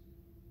else?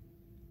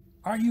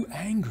 Are you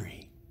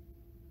angry?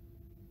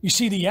 You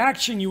see, the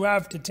action you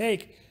have to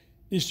take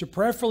is to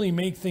prayerfully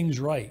make things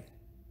right.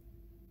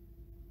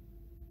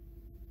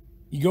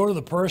 You go to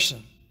the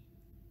person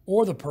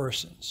or the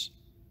persons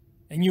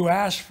and you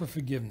ask for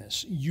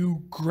forgiveness.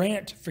 You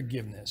grant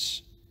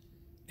forgiveness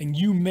and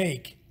you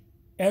make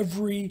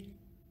every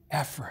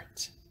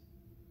effort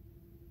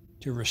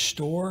to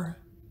restore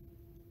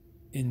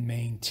and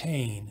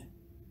maintain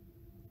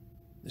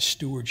the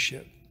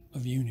stewardship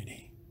of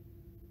unity.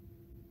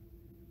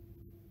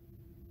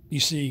 You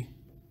see,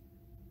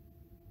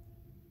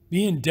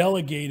 being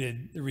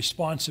delegated the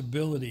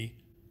responsibility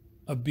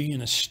of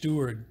being a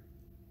steward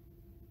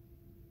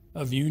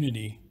of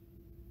unity,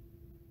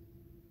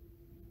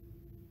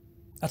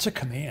 that's a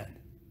command.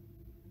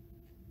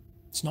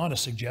 It's not a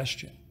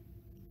suggestion.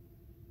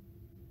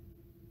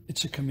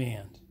 It's a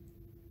command.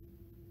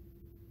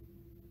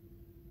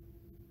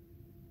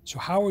 So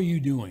how are you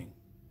doing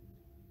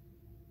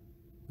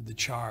with the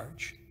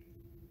charge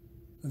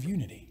of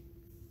unity?